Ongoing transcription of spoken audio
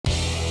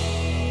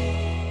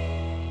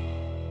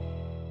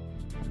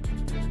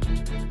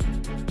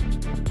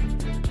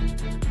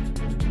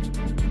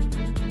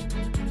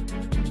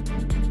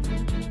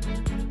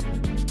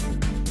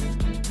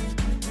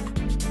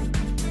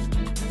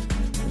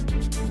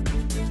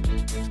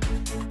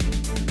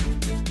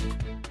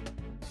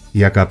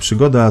Jaka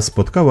przygoda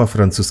spotkała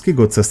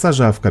francuskiego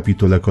cesarza w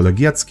kapitule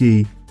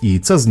kolegiackiej i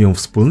co z nią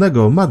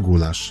wspólnego ma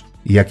gulasz?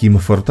 Jakim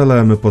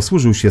fortelem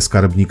posłużył się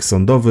skarbnik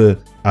sądowy,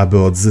 aby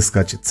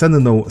odzyskać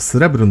cenną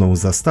srebrną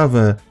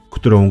zastawę,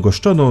 którą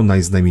goszczono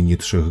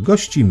najznamienitszych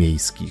gości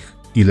miejskich?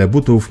 Ile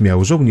butów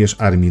miał żołnierz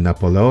armii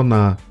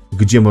Napoleona?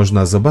 Gdzie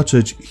można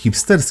zobaczyć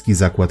hipsterski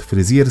zakład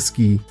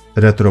fryzjerski,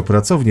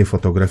 retropracownię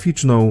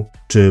fotograficzną,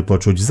 czy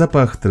poczuć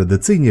zapach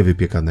tradycyjnie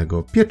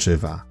wypiekanego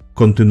pieczywa?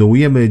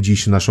 Kontynuujemy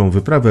dziś naszą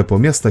wyprawę po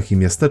miastach i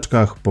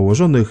miasteczkach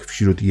położonych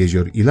wśród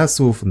jezior i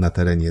lasów na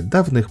terenie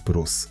dawnych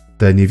Prus.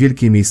 Te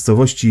niewielkie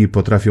miejscowości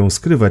potrafią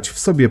skrywać w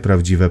sobie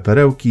prawdziwe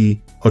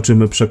perełki, o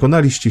czym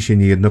przekonaliście się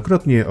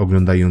niejednokrotnie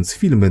oglądając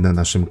filmy na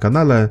naszym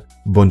kanale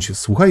bądź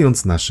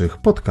słuchając naszych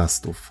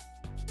podcastów.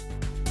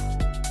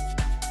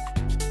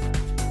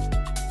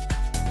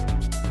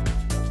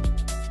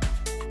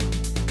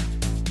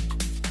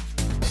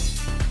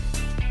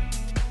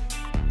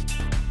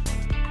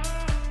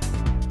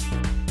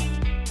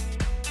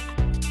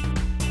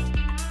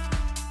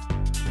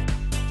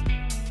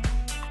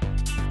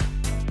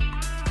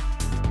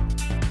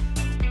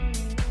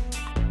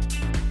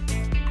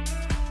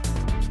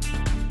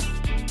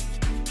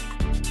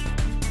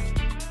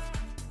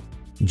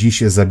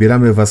 Dziś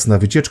zabieramy Was na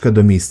wycieczkę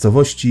do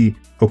miejscowości,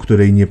 o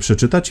której nie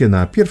przeczytacie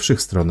na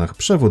pierwszych stronach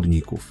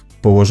przewodników.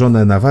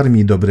 Położone na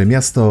Warmii Dobre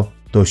Miasto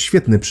to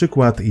świetny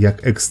przykład,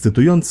 jak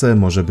ekscytujące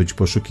może być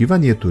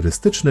poszukiwanie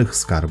turystycznych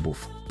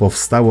skarbów.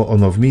 Powstało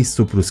ono w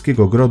miejscu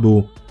pruskiego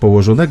grodu,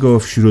 położonego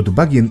wśród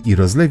bagien i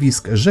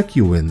rozlewisk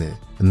rzeki Łyny.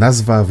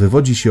 Nazwa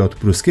wywodzi się od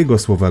pruskiego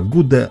słowa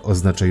gude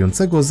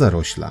oznaczającego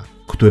zarośla,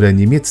 które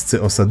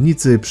niemieccy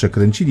osadnicy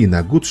przekręcili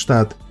na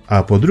Gutstadt,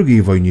 a po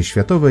II wojnie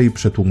światowej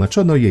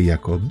przetłumaczono je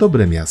jako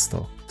Dobre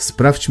Miasto.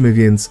 Sprawdźmy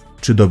więc,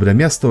 czy Dobre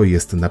Miasto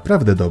jest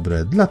naprawdę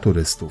dobre dla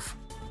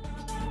turystów.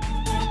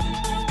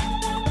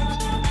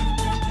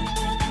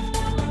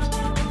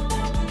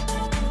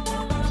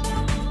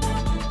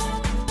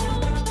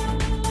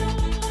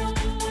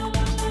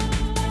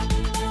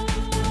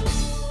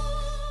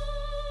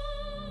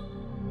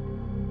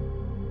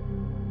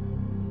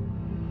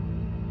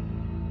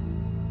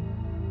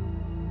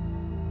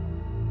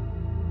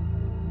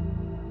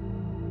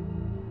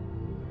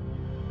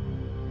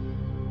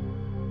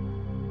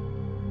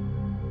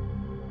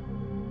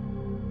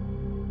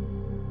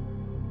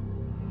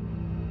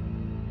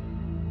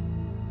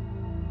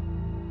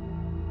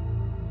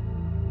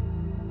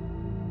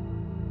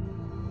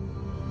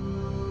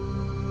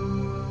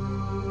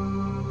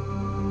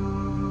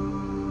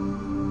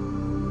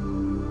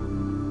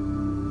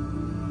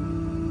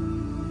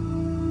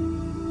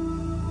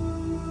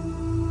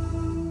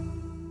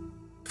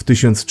 W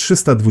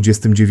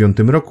 1329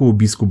 roku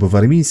biskup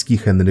warmiński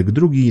Henryk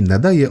II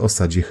nadaje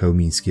osadzie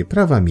chełmińskie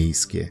prawa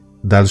miejskie.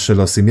 Dalsze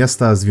losy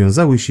miasta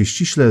związały się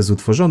ściśle z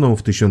utworzoną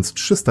w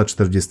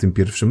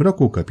 1341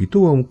 roku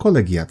kapitułą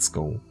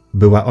kolegiacką.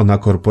 Była ona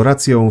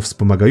korporacją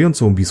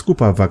wspomagającą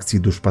biskupa w akcji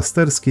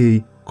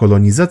duszpasterskiej,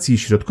 kolonizacji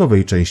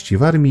środkowej części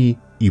Warmii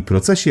i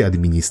procesie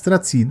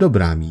administracji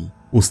dobrami.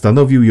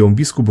 Ustanowił ją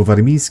biskup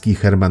warmiński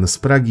Herman z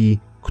Pragi,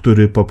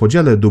 który po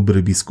podziale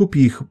dóbr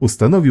biskupich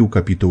ustanowił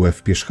kapitułę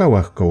w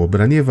Pierzchałach koło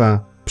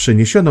Braniewa,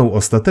 przeniesioną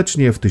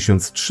ostatecznie w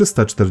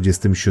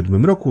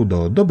 1347 roku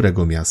do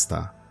Dobrego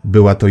Miasta.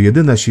 Była to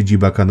jedyna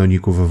siedziba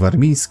kanoników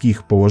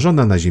warmińskich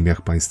położona na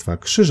ziemiach państwa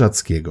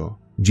krzyżackiego.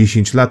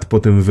 10 lat po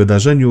tym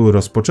wydarzeniu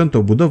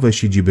rozpoczęto budowę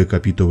siedziby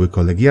kapituły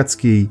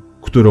kolegiackiej,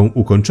 którą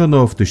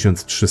ukończono w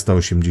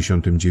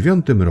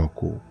 1389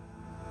 roku.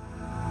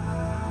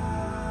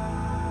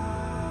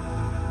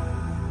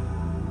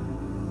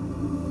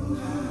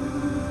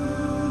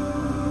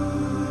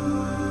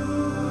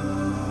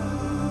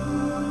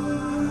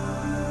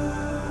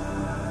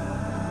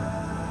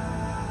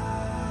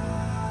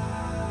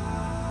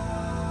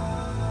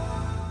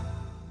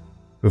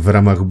 W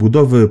ramach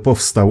budowy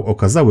powstał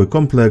okazały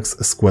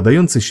kompleks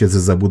składający się z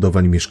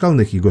zabudowań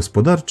mieszkalnych i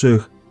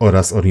gospodarczych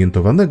oraz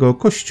orientowanego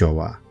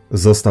kościoła.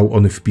 Został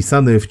on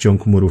wpisany w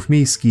ciąg murów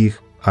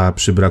miejskich, a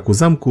przy braku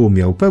zamku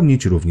miał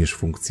pełnić również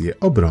funkcje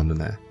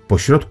obronne. Po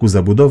środku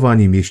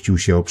zabudowań mieścił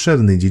się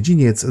obszerny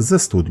dziedziniec ze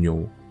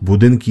studnią.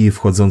 Budynki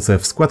wchodzące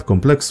w skład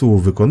kompleksu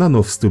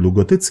wykonano w stylu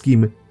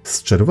gotyckim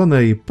z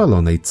czerwonej,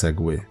 palonej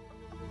cegły.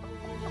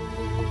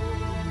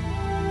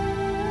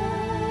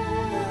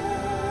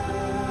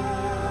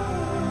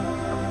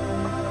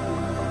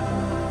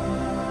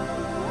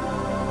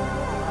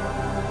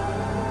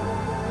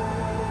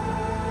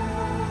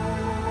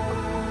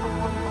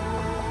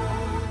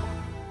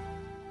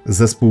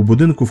 Zespół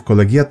budynków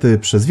kolegiaty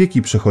przez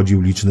wieki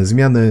przechodził liczne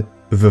zmiany,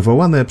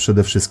 wywołane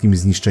przede wszystkim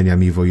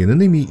zniszczeniami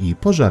wojennymi i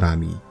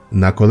pożarami.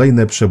 Na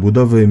kolejne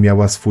przebudowy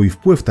miała swój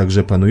wpływ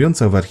także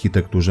panująca w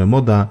architekturze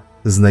moda,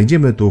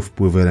 znajdziemy tu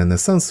wpływy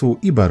renesansu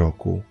i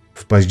baroku. W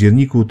W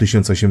październiku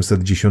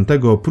 1810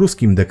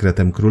 pruskim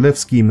dekretem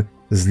królewskim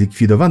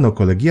zlikwidowano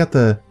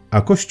kolegiatę,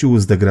 a kościół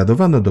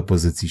zdegradowano do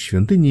pozycji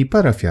świątyni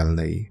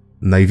parafialnej.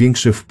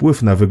 Największy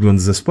wpływ na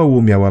wygląd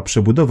zespołu miała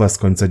przebudowa z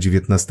końca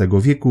XIX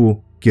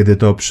wieku, kiedy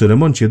to przy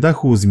remoncie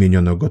dachu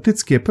zmieniono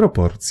gotyckie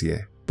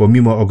proporcje.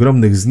 Pomimo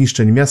ogromnych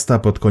zniszczeń miasta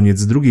pod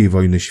koniec II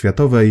wojny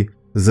światowej,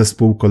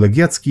 zespół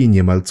kolegiacki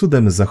niemal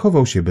cudem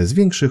zachował się bez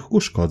większych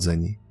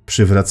uszkodzeń.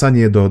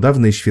 Przywracanie do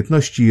dawnej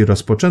świetności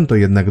rozpoczęto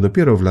jednak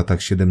dopiero w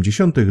latach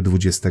 70.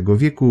 XX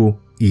wieku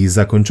i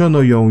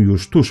zakończono ją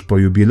już tuż po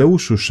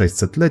jubileuszu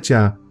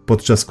 600-lecia,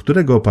 podczas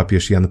którego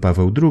papież Jan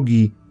Paweł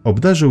II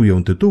obdarzył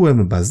ją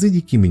tytułem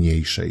Bazyliki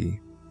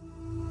Mniejszej.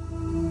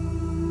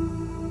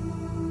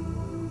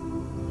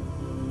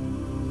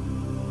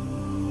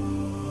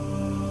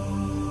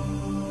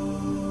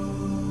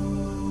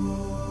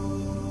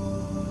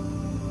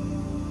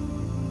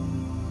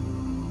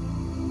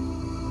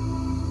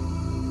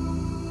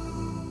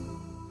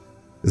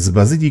 Z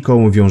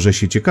bazyliką wiąże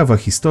się ciekawa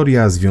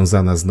historia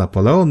związana z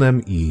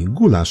Napoleonem i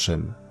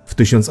gulaszem. W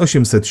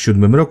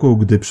 1807 roku,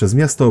 gdy przez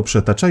miasto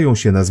przetaczają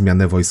się na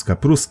zmianę wojska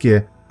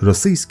pruskie,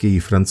 rosyjskie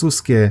i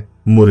francuskie,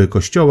 mury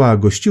kościoła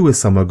gościły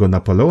samego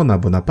Napoleona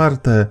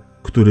Bonaparte,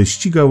 który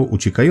ścigał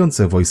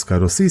uciekające wojska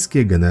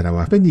rosyjskie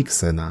generała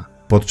Beniksena.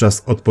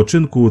 Podczas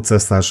odpoczynku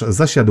cesarz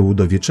zasiadł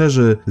do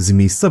wieczerzy z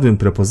miejscowym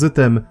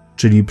prepozytem,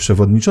 czyli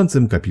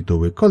przewodniczącym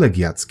kapituły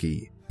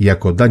kolegiackiej.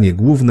 Jako danie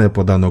główne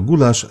podano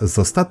gulasz z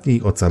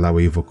ostatniej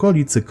ocalałej w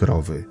okolicy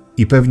krowy.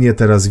 I pewnie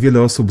teraz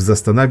wiele osób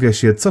zastanawia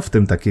się, co w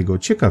tym takiego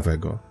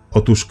ciekawego.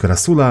 Otóż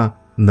krasula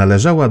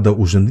należała do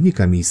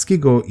urzędnika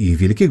miejskiego i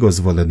wielkiego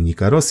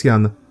zwolennika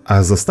Rosjan,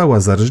 a została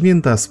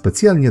zarżnięta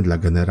specjalnie dla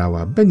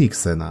generała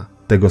Beniksena,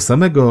 tego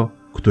samego,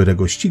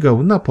 którego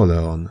ścigał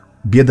Napoleon.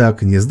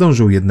 Biedak nie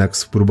zdążył jednak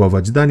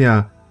spróbować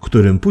dania,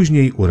 którym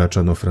później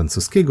uraczono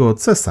francuskiego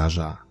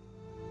cesarza.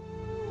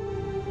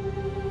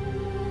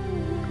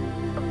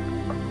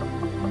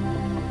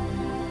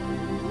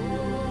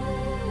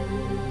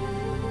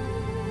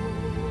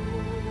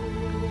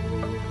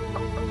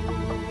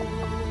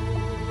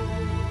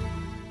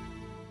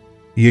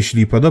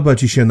 Jeśli podoba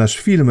Ci się nasz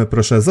film,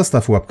 proszę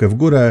zostaw łapkę w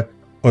górę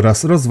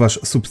oraz rozważ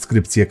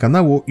subskrypcję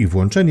kanału i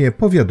włączenie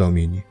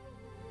powiadomień.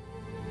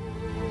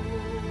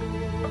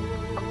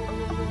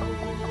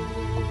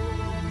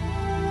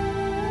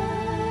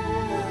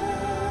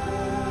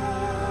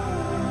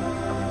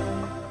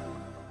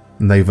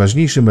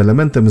 Najważniejszym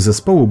elementem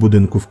zespołu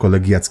budynków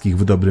kolegiackich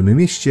w Dobrym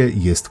Mieście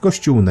jest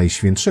kościół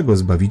Najświętszego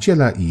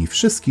Zbawiciela i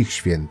Wszystkich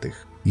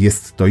Świętych.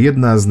 Jest to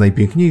jedna z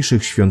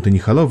najpiękniejszych świątyń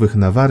halowych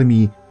na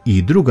Warmii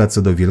i druga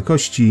co do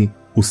wielkości,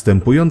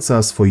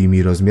 ustępująca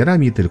swoimi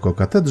rozmiarami tylko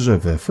katedrze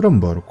we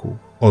Fromborku.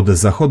 Od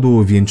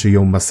zachodu wieńczy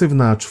ją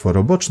masywna,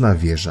 czworoboczna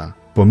wieża.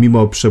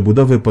 Pomimo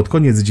przebudowy pod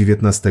koniec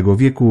XIX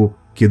wieku,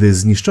 kiedy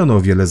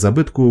zniszczono wiele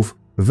zabytków,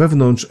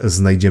 wewnątrz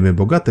znajdziemy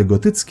bogate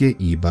gotyckie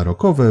i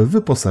barokowe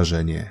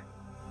wyposażenie.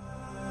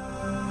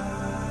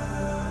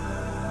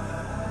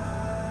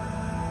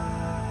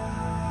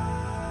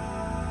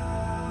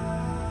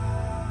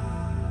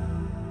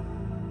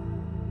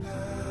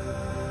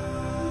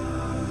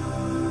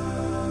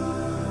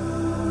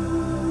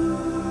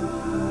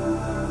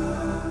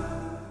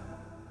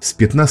 Z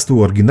 15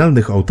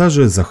 oryginalnych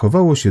ołtarzy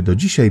zachowało się do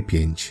dzisiaj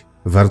 5.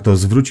 Warto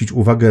zwrócić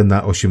uwagę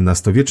na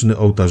XVIII-wieczny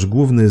ołtarz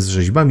główny z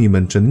rzeźbami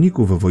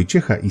męczenników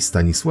Wojciecha i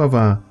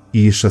Stanisława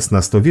i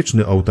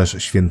XVI-wieczny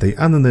ołtarz świętej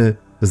Anny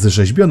z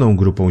rzeźbioną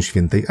grupą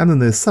świętej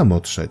Anny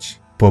Samotrzeć.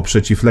 Po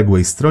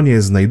przeciwległej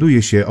stronie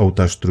znajduje się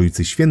ołtarz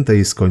Trójcy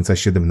Świętej z końca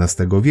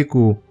XVII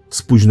wieku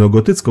z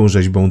późnogotycką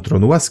rzeźbą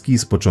tron łaski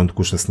z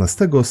początku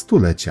XVI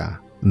stulecia.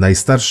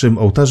 Najstarszym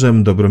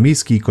ołtarzem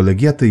dobromiejskiej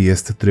kolegiaty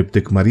jest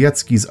tryptyk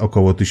mariacki z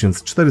około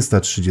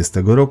 1430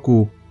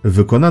 roku,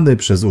 wykonany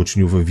przez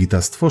uczniów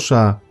Wita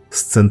Stwosza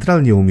z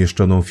centralnie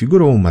umieszczoną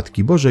figurą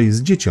Matki Bożej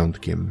z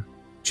Dzieciątkiem.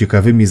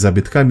 Ciekawymi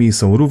zabytkami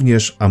są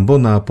również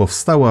ambona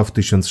powstała w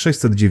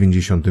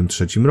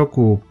 1693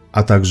 roku,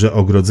 a także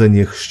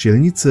ogrodzenie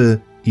chrzcielnicy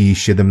i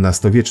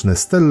XVII-wieczne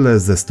stelle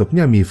ze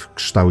stopniami w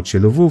kształcie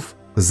lwów,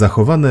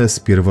 zachowane z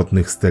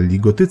pierwotnych stelli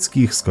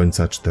gotyckich z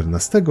końca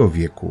XIV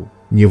wieku.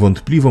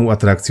 Niewątpliwą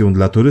atrakcją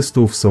dla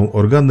turystów są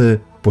organy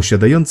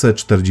posiadające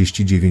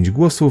 49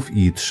 głosów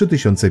i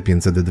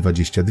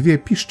 3522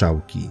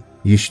 piszczałki.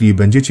 Jeśli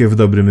będziecie w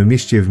Dobrym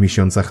Mieście w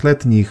miesiącach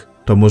letnich,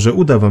 to może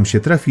uda Wam się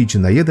trafić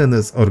na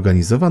jeden z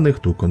organizowanych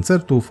tu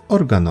koncertów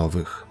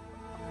organowych.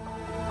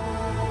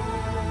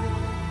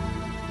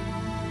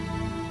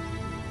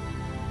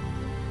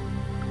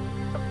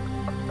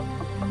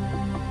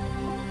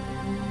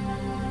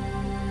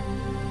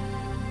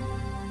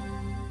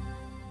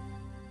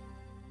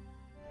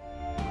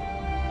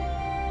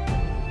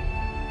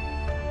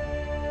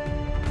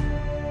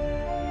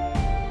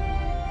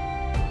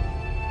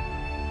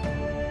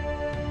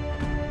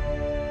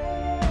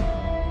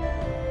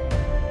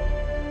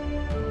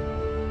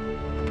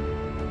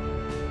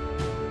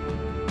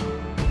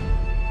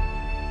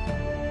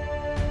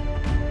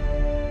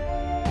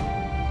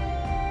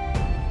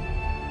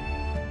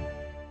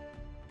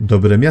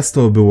 Dobre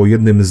Miasto było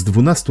jednym z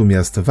 12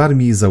 miast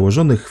Warmii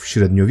założonych w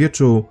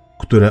średniowieczu,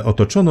 które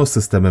otoczono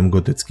systemem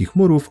gotyckich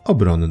murów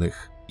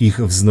obronnych.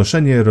 Ich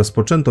wznoszenie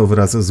rozpoczęto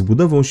wraz z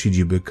budową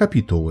siedziby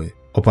Kapituły.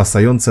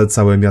 Opasające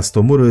całe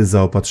miasto mury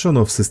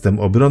zaopatrzono w system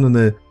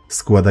obronny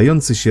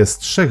składający się z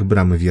 3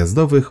 bram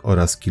wjazdowych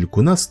oraz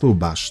kilkunastu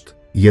baszt.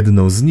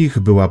 Jedną z nich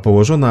była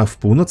położona w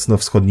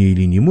północno-wschodniej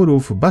linii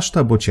murów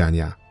Baszta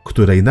Bociania,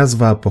 której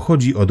nazwa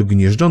pochodzi od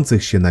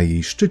gnieżdżących się na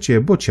jej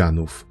szczycie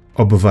bocianów.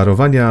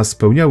 Obwarowania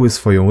spełniały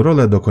swoją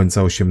rolę do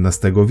końca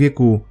XVIII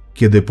wieku,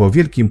 kiedy po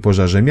wielkim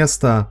pożarze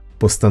miasta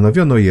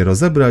postanowiono je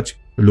rozebrać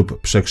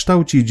lub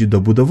przekształcić,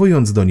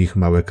 dobudowując do nich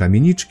małe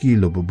kamieniczki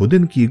lub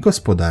budynki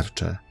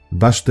gospodarcze.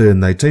 Baszty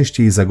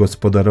najczęściej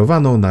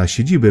zagospodarowano na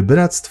siedziby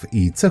bractw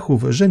i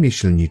cechów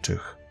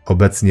rzemieślniczych.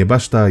 Obecnie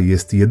baszta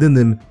jest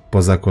jedynym,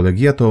 poza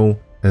kolegiatą,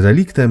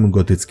 reliktem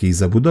gotyckiej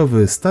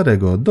zabudowy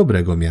starego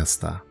Dobrego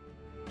Miasta.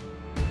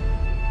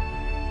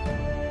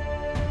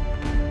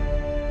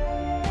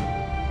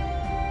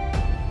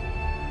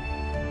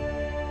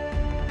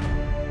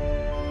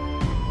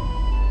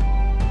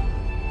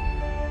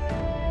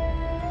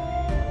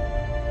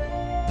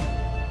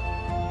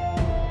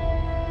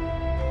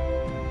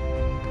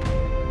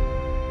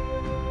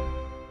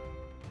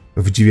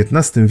 W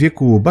XIX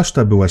wieku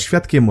baszta była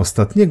świadkiem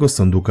ostatniego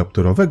sądu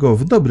kapturowego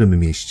w Dobrym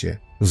Mieście.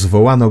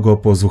 Zwołano go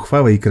po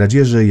zuchwałej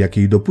kradzieży,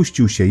 jakiej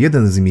dopuścił się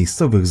jeden z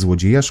miejscowych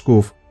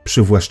złodziejaszków,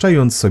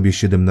 przywłaszczając sobie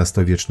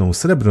XVII-wieczną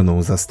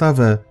srebrną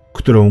zastawę,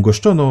 którą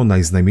goszczono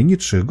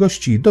najznamienitszych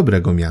gości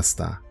Dobrego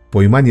Miasta.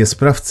 Pojmanie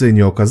sprawcy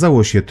nie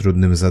okazało się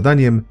trudnym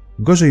zadaniem,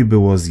 gorzej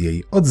było z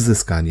jej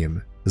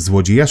odzyskaniem.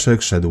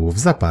 Złodziejaszek szedł w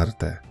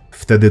zaparte.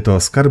 Wtedy to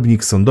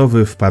skarbnik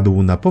sądowy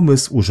wpadł na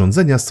pomysł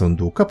urządzenia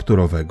sądu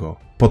kapturowego.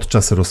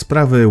 Podczas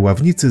rozprawy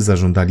ławnicy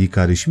zażądali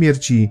kary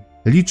śmierci,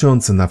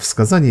 licząc na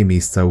wskazanie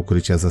miejsca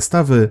ukrycia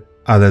zastawy,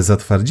 ale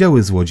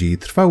zatwardziały złodziej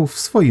trwał w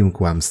swoim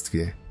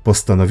kłamstwie.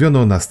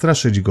 Postanowiono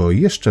nastraszyć go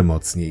jeszcze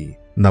mocniej.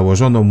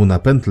 Nałożono mu na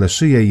pętlę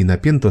szyję i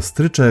napięto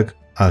stryczek,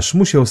 aż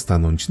musiał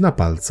stanąć na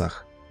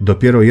palcach.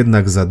 Dopiero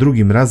jednak za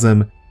drugim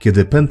razem,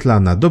 kiedy pętla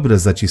na dobre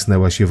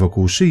zacisnęła się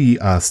wokół szyi,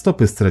 a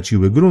stopy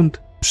straciły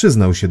grunt,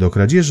 przyznał się do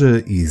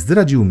kradzieży i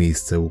zdradził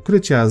miejsce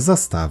ukrycia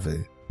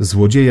zastawy.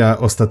 Złodzieja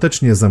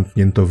ostatecznie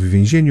zamknięto w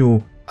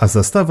więzieniu, a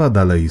zastawa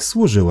dalej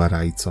służyła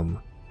rajcom.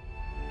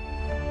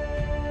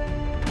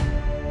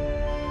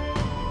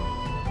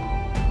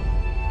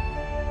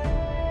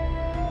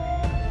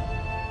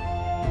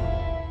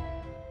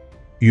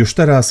 Już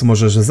teraz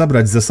możesz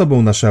zabrać ze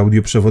sobą nasze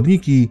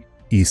audioprzewodniki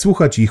i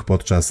słuchać ich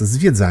podczas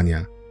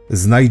zwiedzania.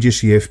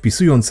 Znajdziesz je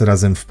wpisując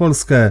Razem w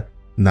Polskę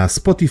na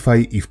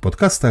Spotify i w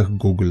podcastach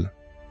Google.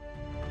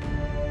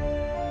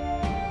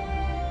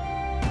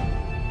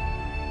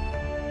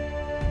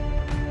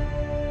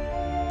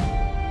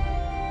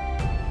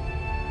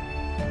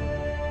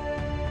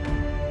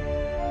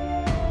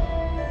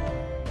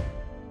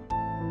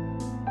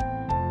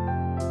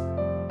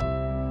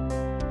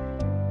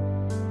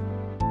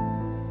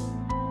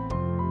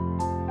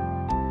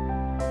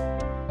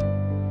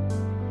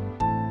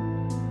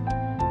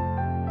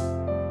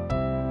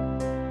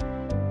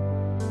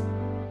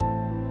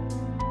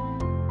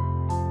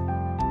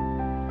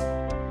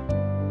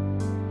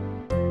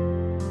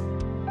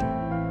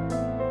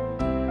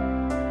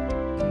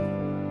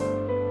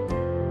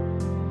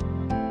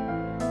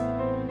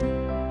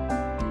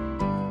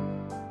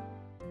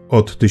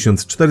 Od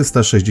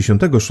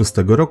 1466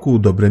 roku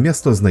Dobre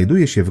Miasto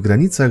znajduje się w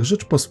granicach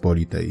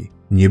Rzeczpospolitej.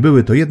 Nie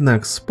były to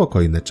jednak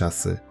spokojne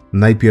czasy.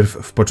 Najpierw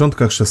w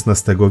początkach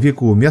XVI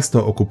wieku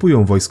miasto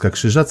okupują wojska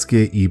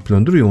krzyżackie i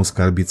plądrują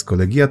skarbiec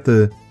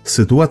kolegiaty.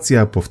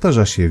 Sytuacja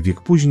powtarza się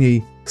wiek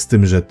później, z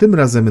tym, że tym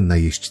razem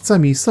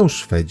najeźdźcami są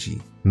Szwedzi.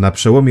 Na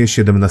przełomie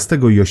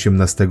XVII i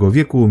XVIII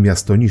wieku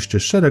miasto niszczy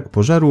szereg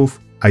pożarów,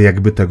 a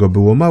jakby tego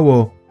było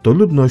mało, to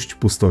ludność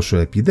pustoszy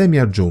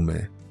epidemia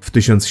dżumy. W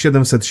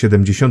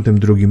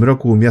 1772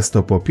 roku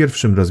miasto po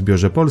pierwszym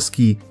rozbiorze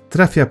Polski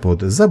trafia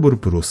pod zabór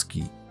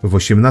pruski. W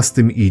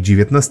XVIII i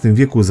XIX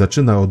wieku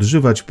zaczyna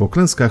odżywać po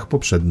klęskach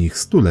poprzednich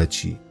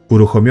stuleci.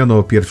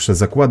 Uruchomiono pierwsze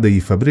zakłady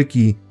i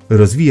fabryki,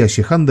 rozwija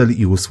się handel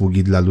i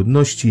usługi dla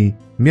ludności,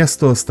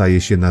 miasto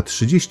staje się na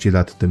 30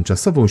 lat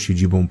tymczasową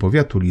siedzibą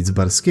powiatu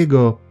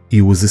lidzbarskiego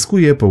i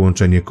uzyskuje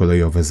połączenie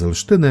kolejowe z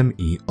Olsztynem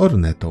i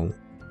Ornetą.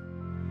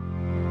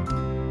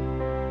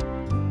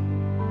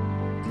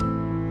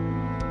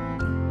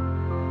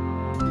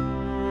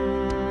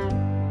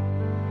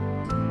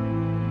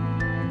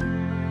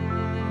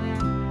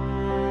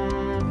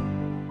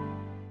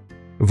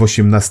 W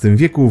XVIII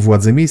wieku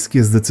władze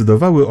miejskie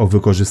zdecydowały o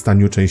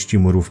wykorzystaniu części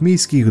murów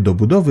miejskich do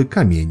budowy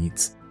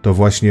kamienic. To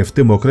właśnie w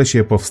tym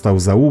okresie powstał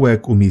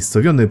zaułek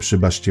umiejscowiony przy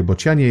Baszcie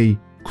Bocianiej,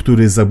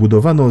 który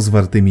zabudowano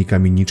zwartymi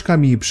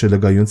kamieniczkami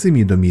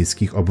przylegającymi do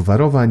miejskich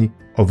obwarowań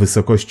o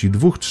wysokości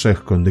 2-3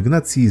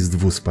 kondygnacji z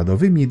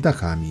dwuspadowymi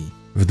dachami.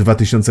 W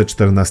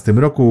 2014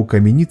 roku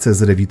kamienice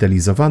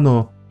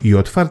zrewitalizowano i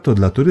otwarto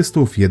dla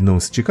turystów jedną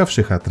z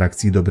ciekawszych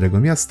atrakcji Dobrego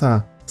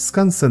Miasta –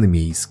 Skansen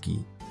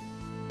Miejski.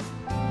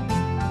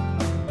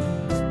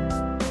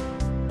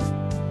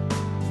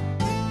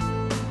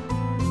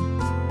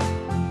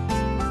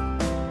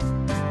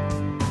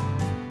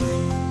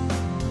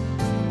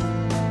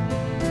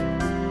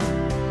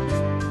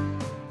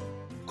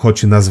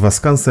 Choć nazwa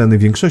skansen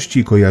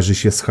większości kojarzy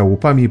się z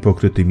chałupami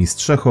pokrytymi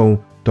strzechą,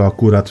 to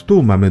akurat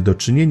tu mamy do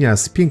czynienia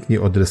z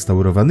pięknie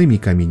odrestaurowanymi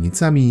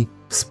kamienicami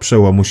z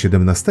przełomu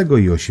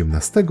XVII i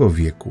XVIII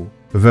wieku.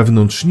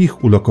 Wewnątrz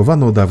nich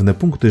ulokowano dawne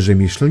punkty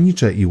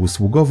rzemieślnicze i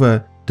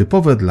usługowe,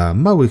 typowe dla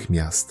małych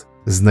miast.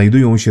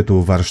 Znajdują się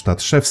tu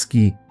warsztat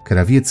szewski,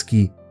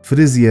 krawiecki,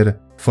 fryzjer,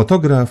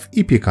 fotograf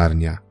i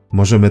piekarnia.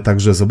 Możemy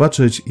także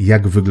zobaczyć,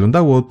 jak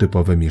wyglądało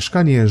typowe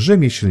mieszkanie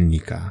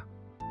rzemieślnika.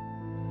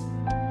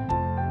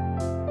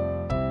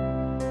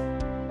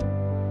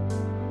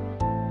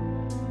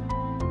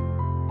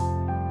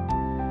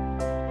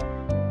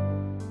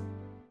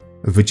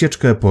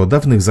 Wycieczkę po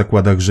dawnych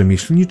zakładach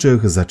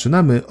rzemieślniczych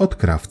zaczynamy od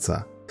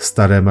krawca.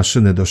 Stare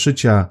maszyny do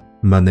szycia,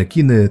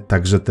 manekiny,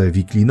 także te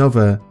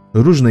wiklinowe,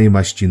 różnej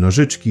maści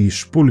nożyczki,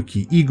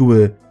 szpulki,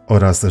 igły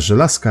oraz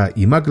żelazka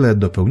i magle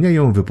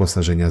dopełniają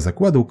wyposażenia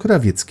zakładu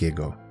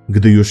krawieckiego.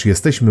 Gdy już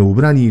jesteśmy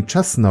ubrani,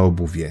 czas na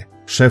obuwie.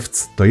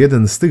 Szewc to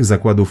jeden z tych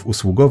zakładów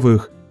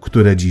usługowych,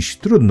 które dziś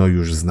trudno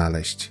już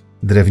znaleźć.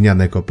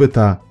 Drewniane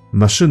kopyta,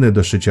 maszyny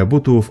do szycia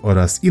butów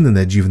oraz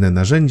inne dziwne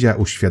narzędzia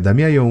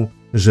uświadamiają,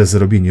 że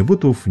zrobienie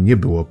butów nie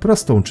było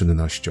prostą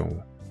czynnością.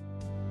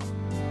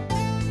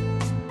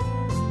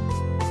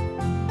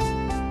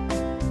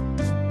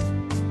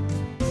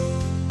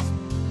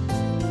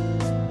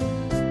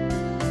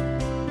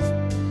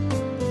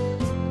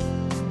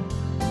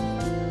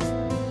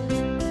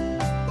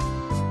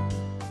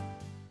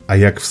 A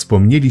jak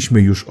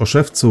wspomnieliśmy już o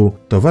szewcu,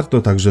 to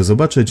warto także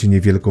zobaczyć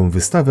niewielką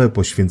wystawę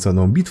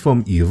poświęconą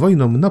bitwom i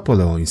wojnom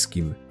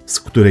napoleońskim, z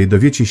której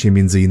dowiecie się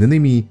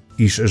m.in.,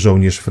 iż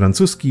żołnierz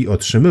francuski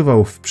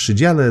otrzymywał w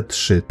przydziale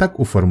 3 tak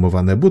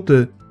uformowane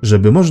buty,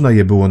 żeby można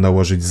je było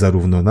nałożyć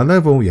zarówno na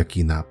lewą, jak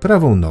i na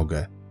prawą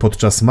nogę.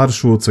 Podczas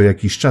marszu co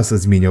jakiś czas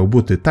zmieniał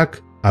buty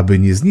tak, aby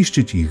nie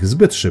zniszczyć ich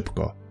zbyt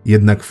szybko.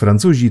 Jednak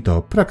Francuzi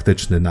to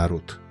praktyczny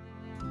naród.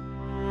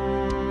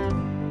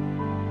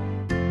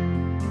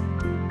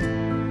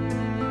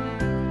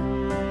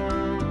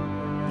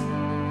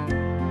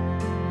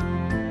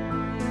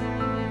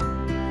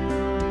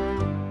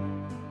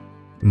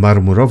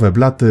 Marmurowe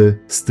blaty,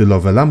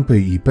 stylowe lampy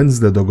i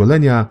pędzle do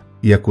golenia,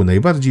 jak u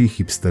najbardziej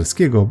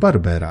hipsterskiego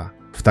barbera.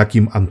 W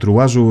takim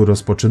anturażu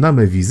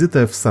rozpoczynamy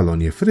wizytę w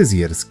salonie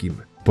fryzjerskim.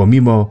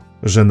 Pomimo,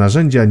 że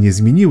narzędzia nie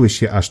zmieniły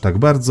się aż tak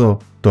bardzo,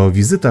 to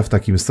wizyta w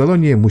takim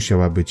salonie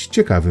musiała być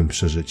ciekawym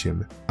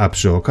przeżyciem. A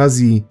przy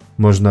okazji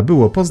można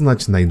było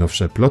poznać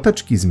najnowsze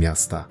ploteczki z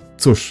miasta.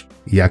 Cóż,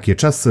 jakie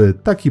czasy,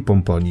 taki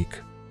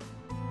pomponik.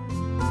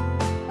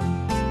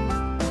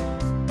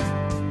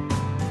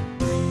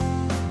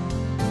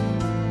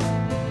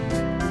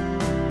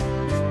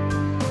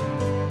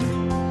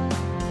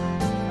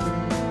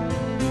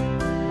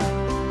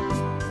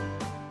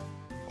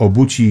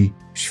 Obuci,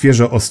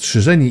 świeżo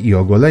ostrzyżeni i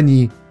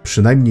ogoleni,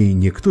 przynajmniej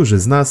niektórzy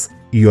z nas,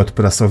 i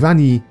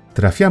odprasowani,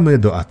 trafiamy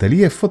do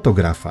atelier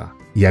fotografa.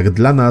 Jak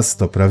dla nas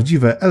to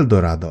prawdziwe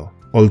Eldorado.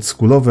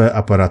 Oldschoolowe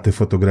aparaty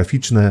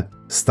fotograficzne,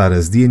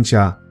 stare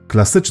zdjęcia,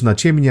 klasyczna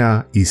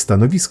ciemnia i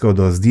stanowisko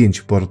do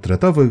zdjęć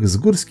portretowych z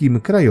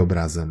górskim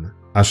krajobrazem.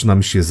 Aż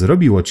nam się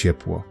zrobiło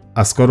ciepło.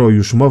 A skoro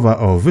już mowa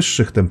o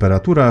wyższych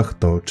temperaturach,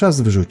 to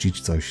czas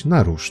wyrzucić coś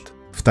na ruszt.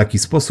 W taki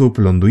sposób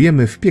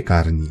lądujemy w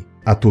piekarni,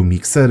 a tu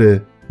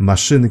miksery,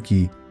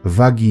 maszynki,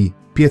 wagi,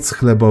 piec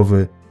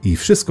chlebowy i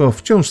wszystko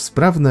wciąż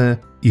sprawne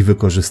i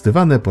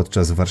wykorzystywane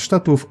podczas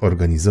warsztatów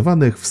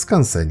organizowanych w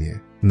skansenie.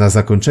 Na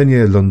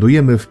zakończenie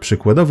lądujemy w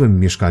przykładowym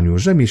mieszkaniu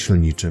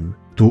rzemieślniczym.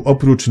 Tu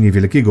oprócz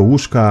niewielkiego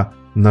łóżka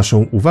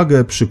naszą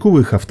uwagę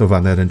przykuły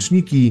haftowane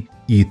ręczniki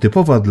i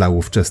typowa dla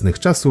ówczesnych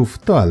czasów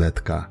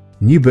toaletka.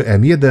 Niby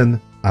M1,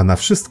 a na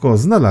wszystko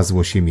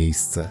znalazło się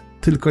miejsce.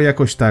 Tylko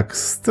jakoś tak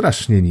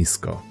strasznie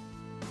nisko.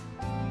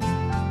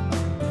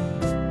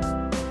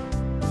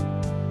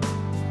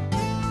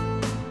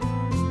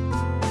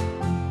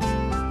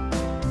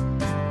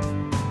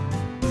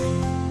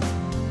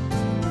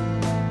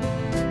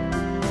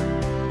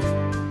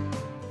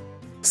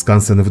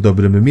 Skansen w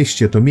Dobrym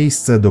Mieście to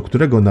miejsce, do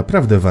którego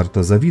naprawdę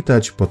warto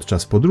zawitać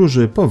podczas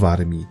podróży po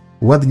Warmii.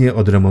 Ładnie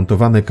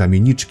odremontowane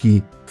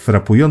kamieniczki,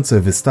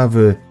 frapujące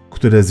wystawy,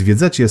 które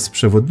zwiedzacie z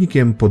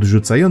przewodnikiem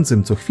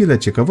podrzucającym co chwilę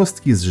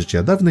ciekawostki z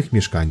życia dawnych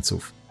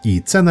mieszkańców.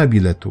 I cena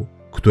biletu,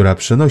 która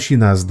przenosi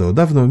nas do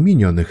dawno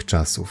minionych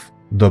czasów.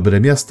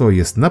 Dobre miasto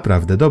jest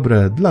naprawdę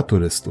dobre dla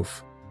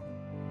turystów.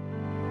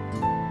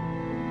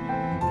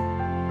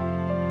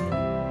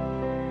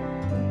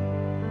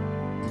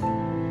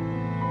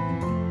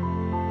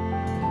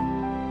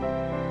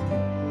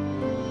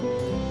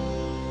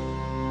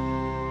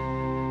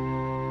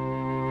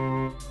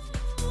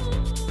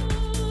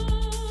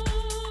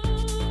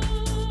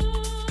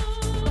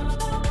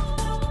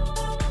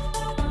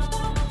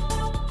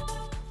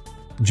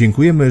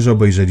 Dziękujemy, że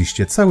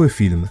obejrzeliście cały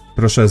film.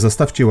 Proszę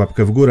zostawcie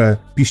łapkę w górę,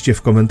 piszcie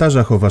w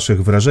komentarzach o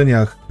waszych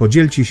wrażeniach,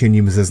 podzielcie się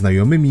nim ze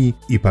znajomymi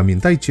i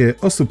pamiętajcie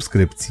o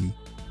subskrypcji.